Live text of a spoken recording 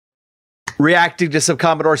reacting to some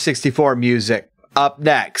Commodore 64 music. Up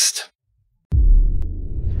next.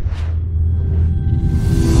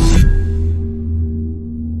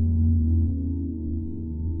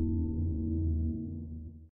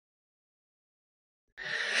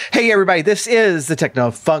 Hey everybody, this is the Techno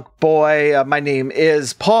Funk Boy. My name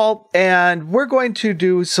is Paul, and we're going to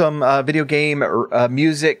do some video game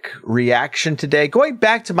music reaction today. Going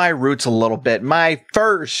back to my roots a little bit. My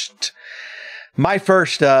first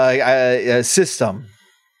system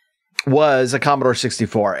was a Commodore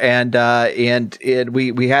 64, and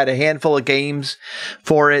we had a handful of games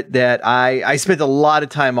for it that I spent a lot of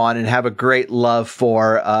time on and have a great love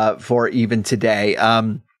for even today.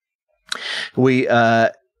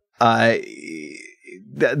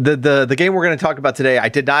 The game we're going to talk about today, I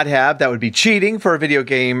did not have. That would be cheating for a video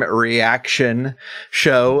game reaction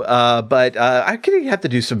show. But I could have to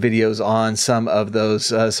do some videos on some of those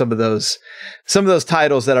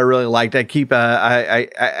titles that I really liked. I keep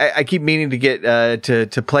meaning to get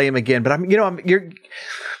to play them again.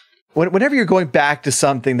 But whenever you're going back to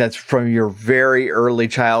something that's from your very early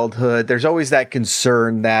childhood, there's always that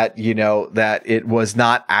concern that, that it was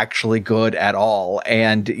not actually good at all.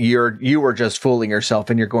 And you were just fooling yourself,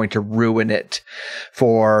 and you're going to ruin it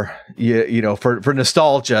for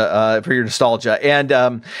nostalgia, for your nostalgia. And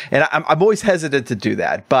I'm always hesitant to do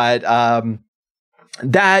that. But,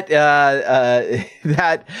 that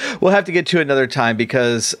we'll have to get to another time,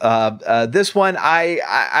 because this one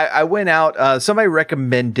I went out. Somebody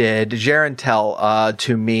recommended Jeroen Tel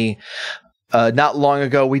to me not long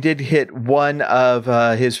ago. We did hit one of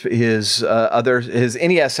his NES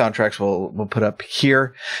soundtracks. We'll put up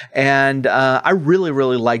here, and I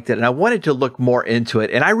really liked it, and I wanted to look more into it.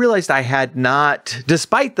 And I realized I had not,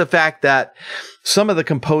 despite the fact that some of the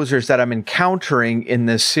composers that I'm encountering in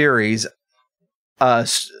this series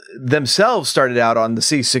themselves started out on the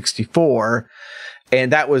C64,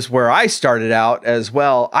 and that was where I started out as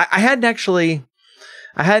well. I hadn't actually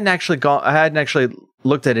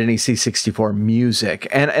looked at any C64 music,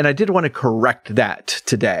 and I did want to correct that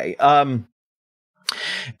today.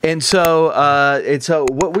 And so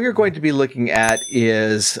what we are going to be looking at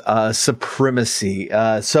is Supremacy.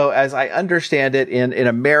 So as I understand it, in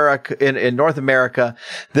America, in North America,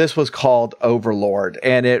 this was called Overlord,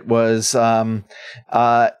 and it was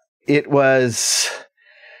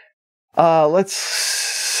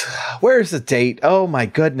where's the date? Oh my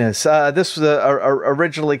goodness! This was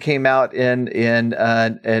originally came out in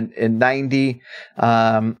 90.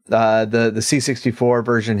 The C64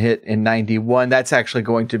 version hit in 91. That's actually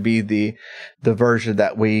going to be the version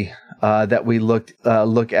that we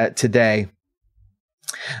look at today.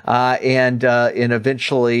 And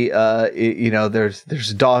eventually,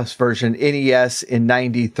 there's DOS version, NES in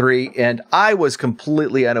 93, and I was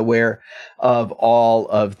completely unaware of all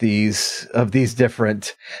of these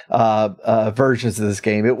different versions of this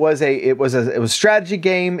game. It was a strategy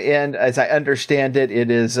game, and as I understand it,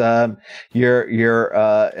 it is you're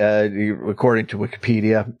according to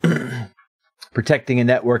Wikipedia, protecting a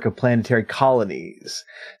network of planetary colonies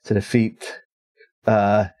to defeat.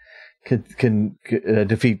 Can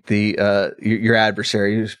defeat your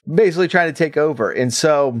adversary who's basically trying to take over. And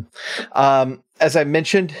so, as I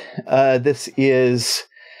mentioned, this is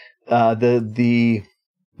the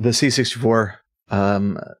C64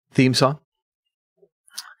 theme song.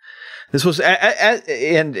 This was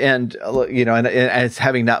and as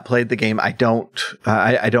having not played the game, I don't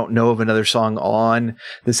know of another song on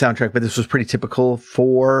the soundtrack, but this was pretty typical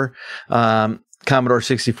for Commodore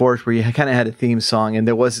 64s, where you kind of had a theme song, and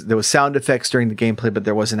there was sound effects during the gameplay, but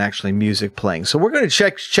there wasn't actually music playing. So we're going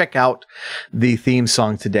to check out the theme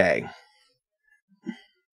song today.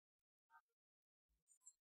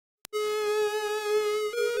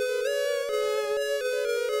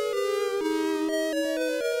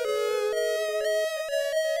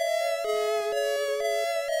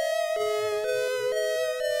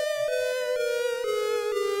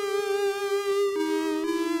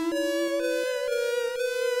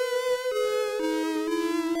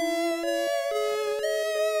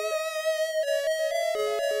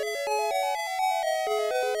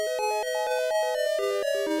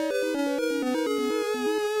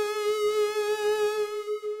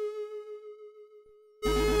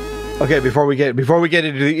 Okay, before we get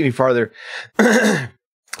into any farther, I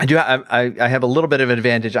have a little bit of an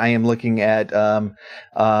advantage. I am looking at the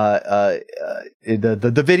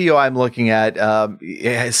video I'm looking at.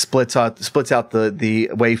 It splits out the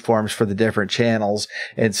waveforms for the different channels,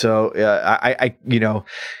 and so I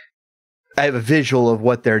have a visual of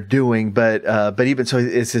what they're doing, but even so,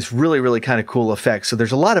 it's this really kind of cool effect. So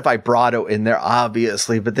there's a lot of vibrato in there,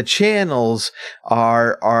 obviously, but the channels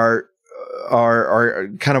are are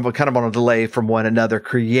kind of on a delay from one another,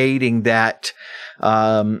 creating that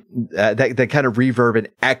that kind of reverb and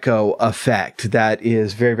echo effect that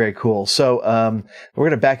is very, very cool. So we're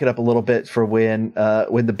gonna back it up a little bit for when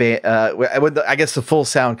the band I guess the full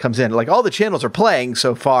sound comes in. Like all the channels are playing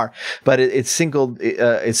so far, but it's single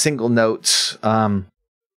notes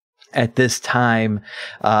at this time.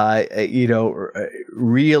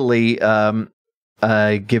 Really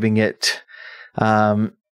giving it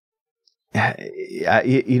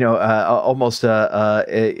almost a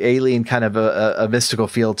alien kind of a mystical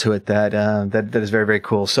feel to it that is very, very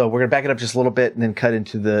cool. So we're gonna back it up just a little bit and then cut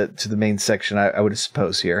into the main section, I would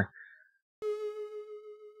suppose here.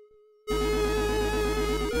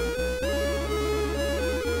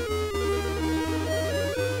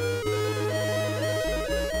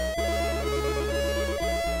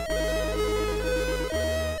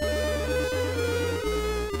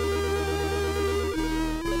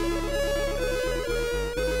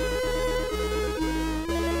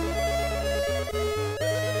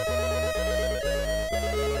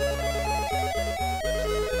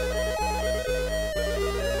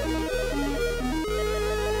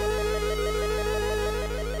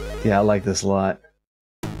 Yeah, I like this a lot.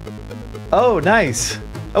 Oh, nice.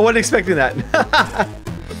 I wasn't expecting that.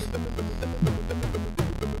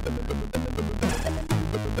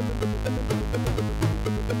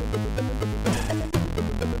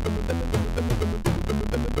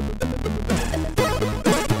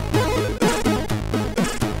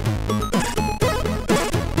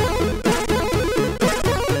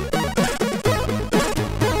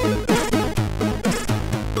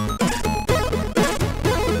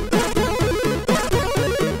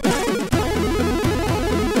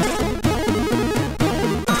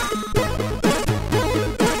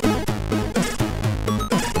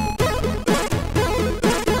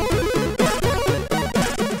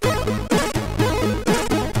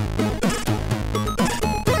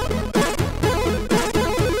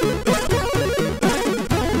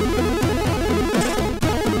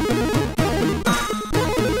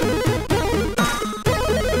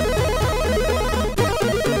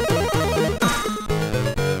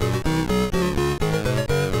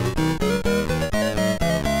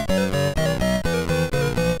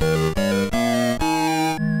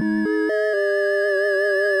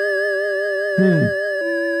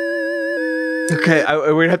 Okay,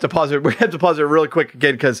 we're gonna have to pause it. We have to pause it really quick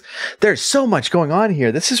again because there's so much going on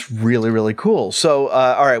here. This is really, really cool. So,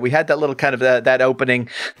 all right, we had that little kind of that opening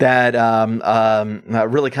that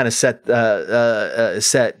really kind of set the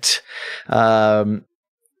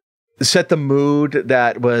mood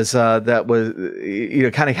that was kind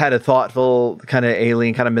of had a thoughtful, kind of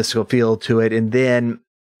alien, kind of mystical feel to it, and then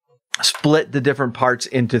split the different parts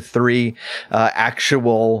into three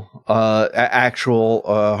actual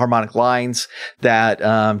harmonic lines that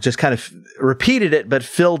just kind of repeated it but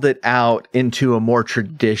filled it out into a more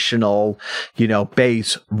traditional,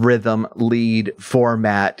 bass rhythm lead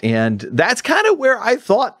format. And that's kind of where I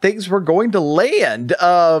thought things were going to land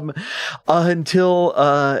until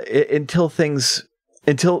things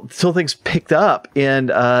picked up and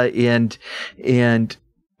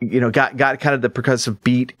got kind of the percussive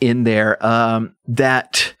beat in there.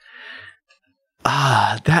 That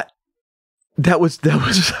was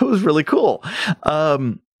really cool.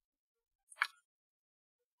 I'm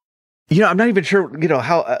not even sure,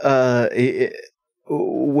 how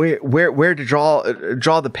where to draw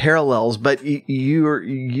the parallels, but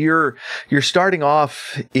you're starting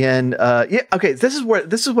off in okay. This is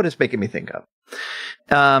what it's making me think of.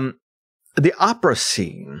 The opera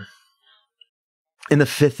scene in The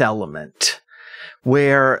Fifth Element,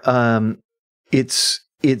 where it's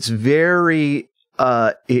very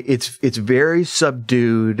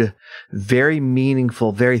subdued, very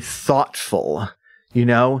meaningful, very thoughtful,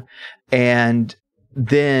 and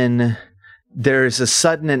then there's a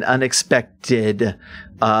sudden and unexpected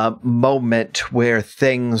moment where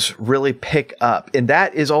things really pick up. And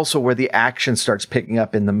that is also where the action starts picking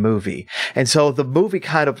up in the movie. And so the movie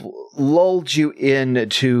kind of lulled you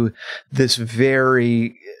into this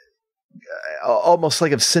very almost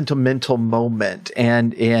like a sentimental moment.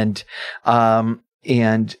 And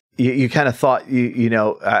you kind of thought,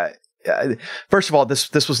 first of all,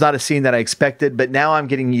 this was not a scene that I expected, but now I'm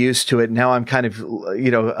getting used to it. Now I'm kind of,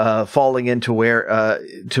 falling into where,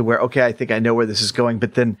 okay, I think I know where this is going,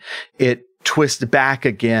 but then it twists back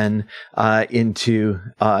again, into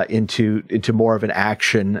more of an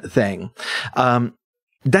action thing.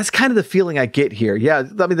 That's kind of the feeling I get here. Yeah.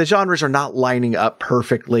 I mean, the genres are not lining up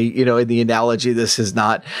perfectly, in the analogy. This is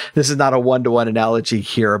not a one-to-one analogy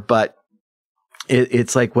here, but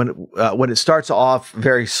it's like when it starts off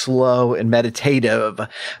very slow and meditative,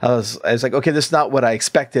 I was like, okay, this is not what I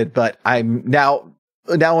expected, but I'm now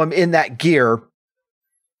I'm in that gear.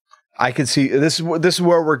 I can see this is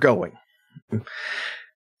where we're going, and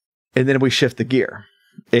then we shift the gear,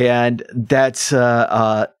 and that's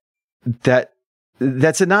a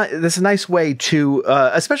nice way to,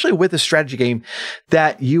 especially with a strategy game,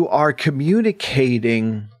 that you are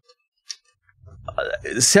communicating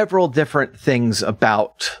several different things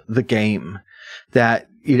about the game. That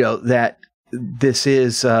that this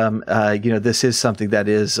is this is something that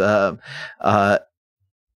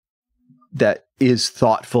is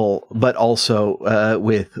thoughtful, but also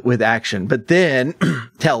with action. But then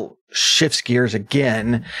Tel shifts gears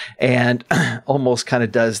again and almost kind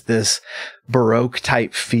of does this Baroque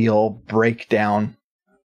type feel breakdown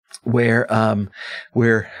where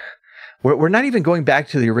we're not even going back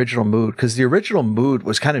to the original mood, because the original mood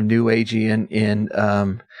was kind of new agey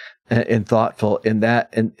and thoughtful. In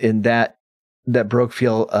that Baroque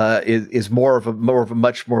feel is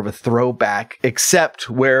much more of a throwback, except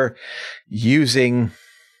we're using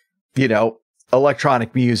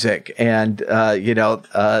electronic music, and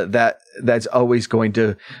that's always going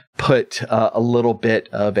to put a little bit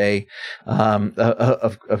of a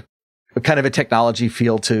kind of a technology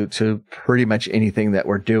feel to pretty much anything that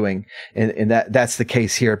we're doing, and that's the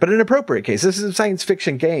case here. But an appropriate case. This is a science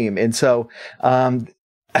fiction game, and so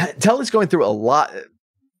Tel is going through a lot.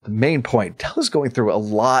 The main point, Tel is going through a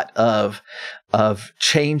lot of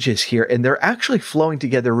changes here, and they're actually flowing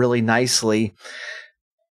together really nicely.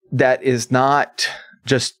 That is not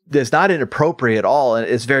inappropriate at all, and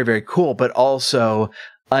it's very, very cool, but also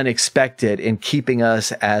unexpected in keeping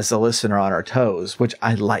us as a listener on our toes, which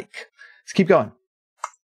I like. Let's keep going.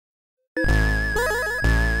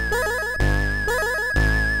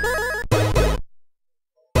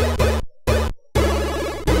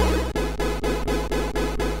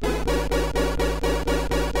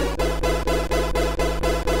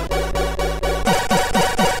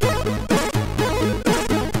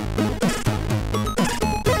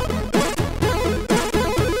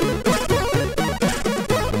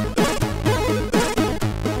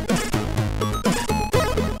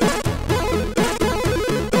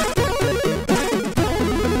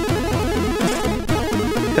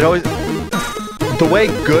 The way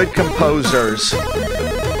good composers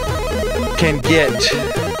can get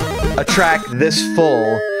a track this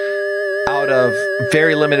full out of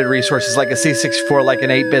very limited resources, like a C64, like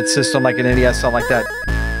an 8-bit system, like an NES, something like that.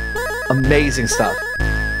 Amazing stuff.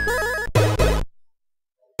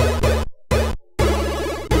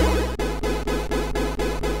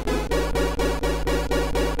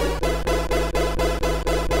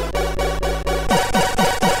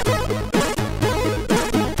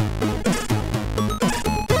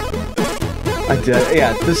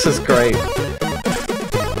 Yeah, this is great.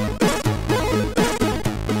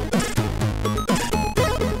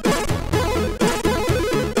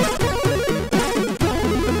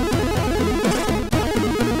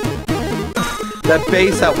 That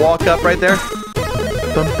bass, that walk up right there.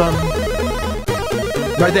 Bum, bum.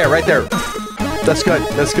 Right there, right there. That's good.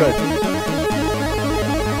 That's good.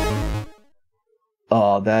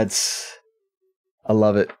 Oh, I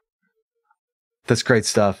love it. That's great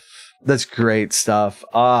stuff. That's great stuff.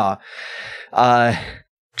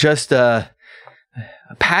 Just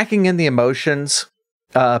packing in the emotions,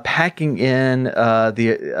 packing in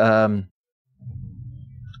the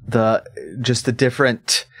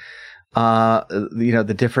different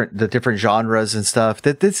the different genres and stuff.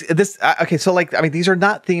 Okay, so like, I mean, these are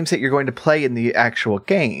not themes that you're going to play in the actual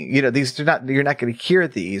game. You're not going to hear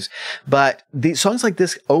these, but these songs like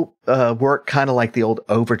this work kind of like the old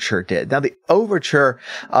overture did. Now, the overture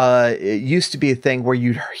used to be a thing where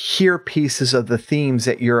you'd hear pieces of the themes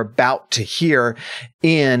that you're about to hear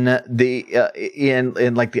in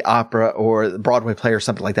in like the opera or the Broadway play or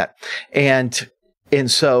something like that, and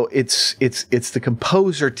so it's the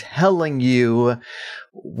composer telling you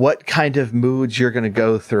what kind of moods you're going to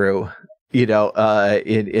go through,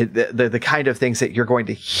 the kind of things that you're going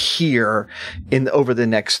to hear over the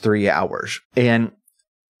next 3 hours. And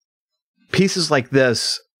pieces like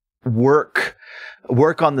this work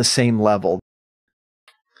on the same level.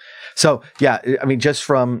 So yeah, I mean, just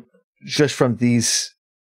from these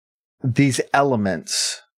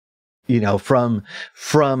elements, from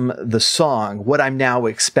the song, what I'm now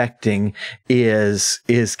expecting is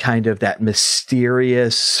kind of that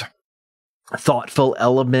mysterious, thoughtful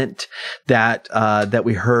element that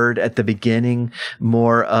we heard at the beginning,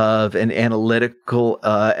 more of an analytical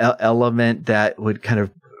element that would kind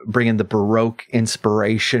of bring in the Baroque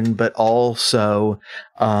inspiration, but also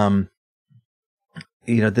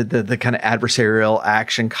the kind of adversarial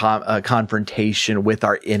action confrontation with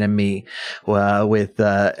our enemy, with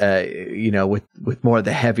more of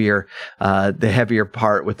the heavier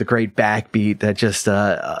part with the great backbeat that just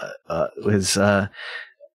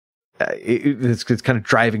it's kind of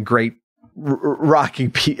driving great rocking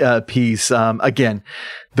piece. Again,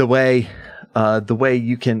 the way a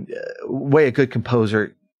good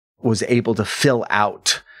composer was able to fill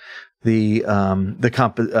out the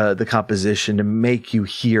composition to make you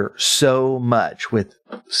hear so much with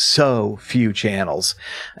so few channels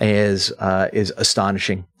is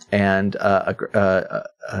astonishing, and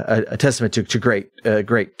a testament to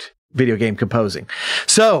great video game composing.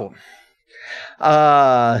 So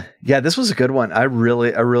this was a good one. I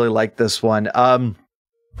really like this one.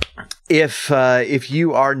 If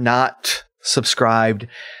you are not subscribed,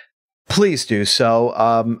 please do so.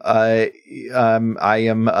 I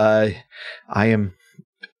am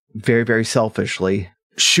very, very selfishly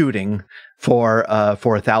shooting for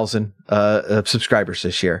 1,000 subscribers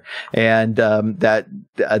this year, and that's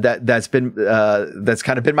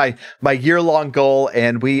kind of been my year-long goal,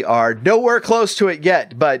 and we are nowhere close to it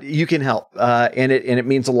yet. But you can help, and it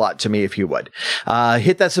means a lot to me if you would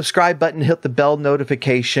hit that subscribe button, hit the bell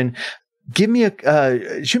notification. Shoot me a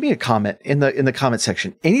comment in the comment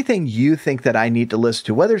section. Anything you think that I need to listen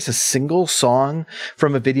to, whether it's a single song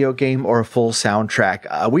from a video game or a full soundtrack.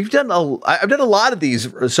 I've done a lot of these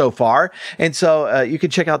so far, and so you can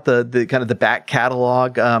check out the kind of the back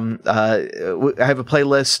catalog. I have a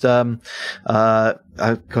playlist. I'll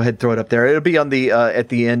go ahead and throw it up there. It'll be on the at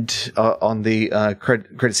the end on the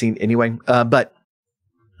credit scene anyway. But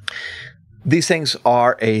these things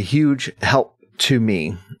are a huge help to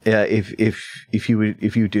me, if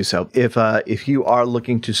you do so. If you are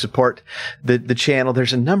looking to support the channel,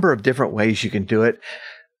 there's a number of different ways you can do it.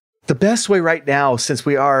 The best way right now, since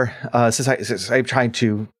I'm trying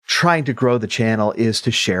to grow the channel, is to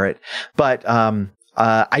share it. But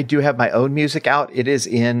I do have my own music out. It is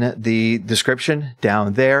in the description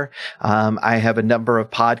down there. I have a number of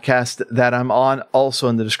podcasts that I'm on, also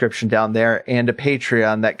in the description down there, and a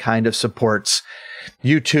Patreon that kind of supports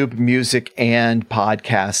YouTube music and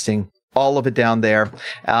podcasting, all of it down there,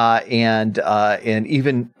 and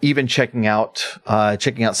even checking out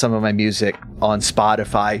some of my music on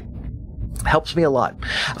Spotify helps me a lot,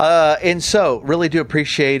 and so really do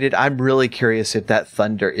appreciate it. I'm really curious if that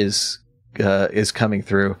thunder is coming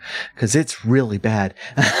through, because it's really bad.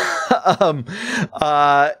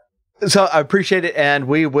 So I appreciate it, and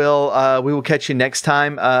we will catch you next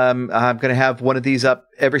time. I'm going to have one of these up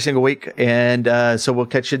every single week, and so we'll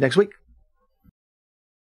catch you next week.